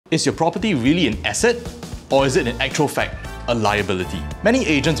Is your property really an asset, or is it in actual fact a liability? Many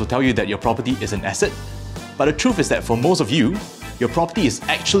agents will tell you that your property is an asset, but the truth is that for most of you, your property is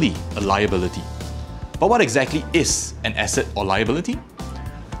actually a liability. But what exactly is an asset or liability?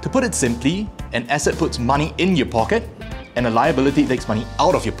 To put it simply, an asset puts money in your pocket, and a liability takes money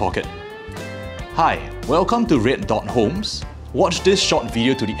out of your pocket. Hi, welcome to Red Dot Homes. Watch this short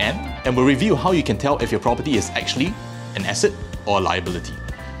video to the end, and we'll review how you can tell if your property is actually an asset or a liability.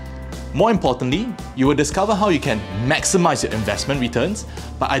 More importantly, you will discover how you can maximize your investment returns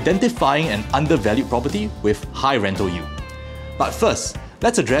by identifying an undervalued property with high rental yield. But first,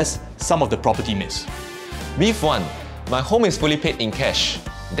 let's address some of the property myths. Myth 1. My home is fully paid in cash,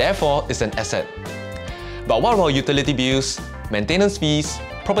 therefore it's an asset. But what about utility bills, maintenance fees,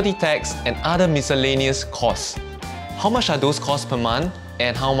 property tax and other miscellaneous costs? How much are those costs per month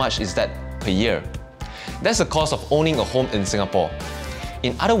and how much is that per year? That's the cost of owning a home in Singapore.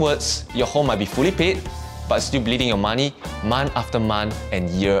 In other words, your home might be fully paid, but still bleeding your money month after month and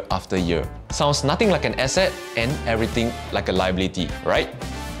year after year. Sounds nothing like an asset and everything like a liability, right?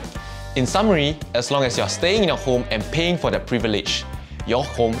 In summary, as long as you're staying in your home and paying for that privilege, your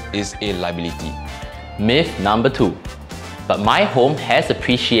home is a liability. Myth number 2. But my home has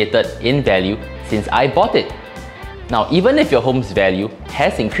appreciated in value since I bought it. Now, even if your home's value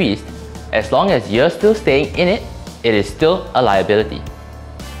has increased, as long as you're still staying in it, it is still a liability.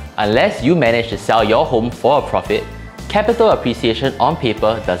 Unless you manage to sell your home for a profit, capital appreciation on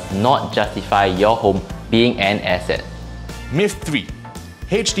paper does not justify your home being an asset. Myth 3.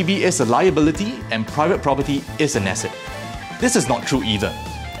 HDB is a liability and private property is an asset. This is not true either.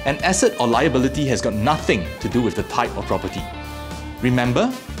 An asset or liability has got nothing to do with the type of property.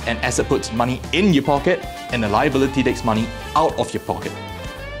 Remember, an asset puts money in your pocket and a liability takes money out of your pocket.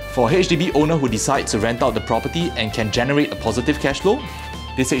 For a HDB owner who decides to rent out the property and can generate a positive cash flow,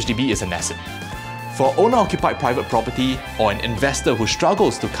 this HDB is an asset. For owner-occupied private property or an investor who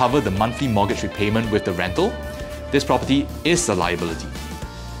struggles to cover the monthly mortgage repayment with the rental, this property is a liability.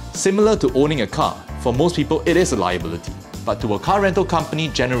 Similar to owning a car, for most people it is a liability. But to a car rental company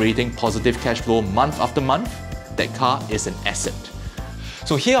generating positive cash flow month after month, that car is an asset.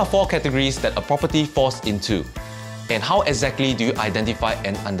 So here are 4 categories that a property falls into. And how exactly do you identify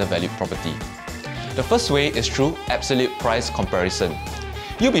an undervalued property? The first way is through absolute price comparison.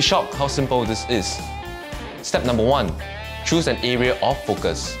 You'll be shocked how simple this is. Step number 1. Choose an area of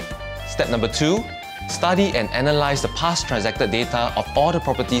focus. Step number 2. Study and analyze the past transacted data of all the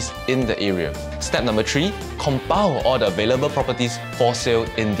properties in the area. Step number 3. Compile all the available properties for sale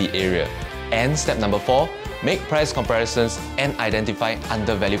in the area. And step number 4. Make price comparisons and identify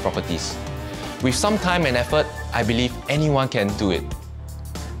undervalued properties. With some time and effort, I believe anyone can do it.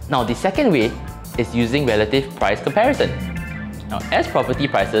 Now, the second way is using relative price comparison. Now, as property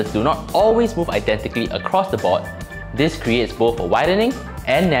prices do not always move identically across the board, this creates both a widening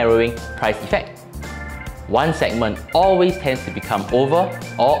and narrowing price effect. One segment always tends to become over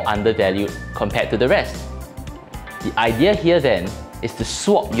or undervalued compared to the rest. The idea here then is to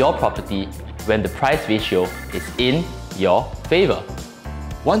swap your property when the price ratio is in your favor.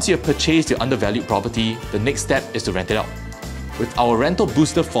 Once you have purchased your undervalued property, the next step is to rent it out. With our Rental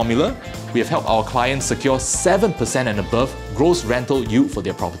Booster formula, we have helped our clients secure 7% and above gross rental yield for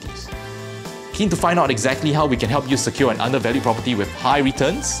their properties. Keen to find out exactly how we can help you secure an undervalued property with high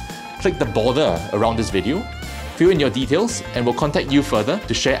returns? Click the border around this video, fill in your details, and we'll contact you further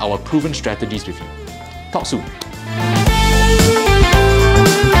to share our proven strategies with you. Talk soon.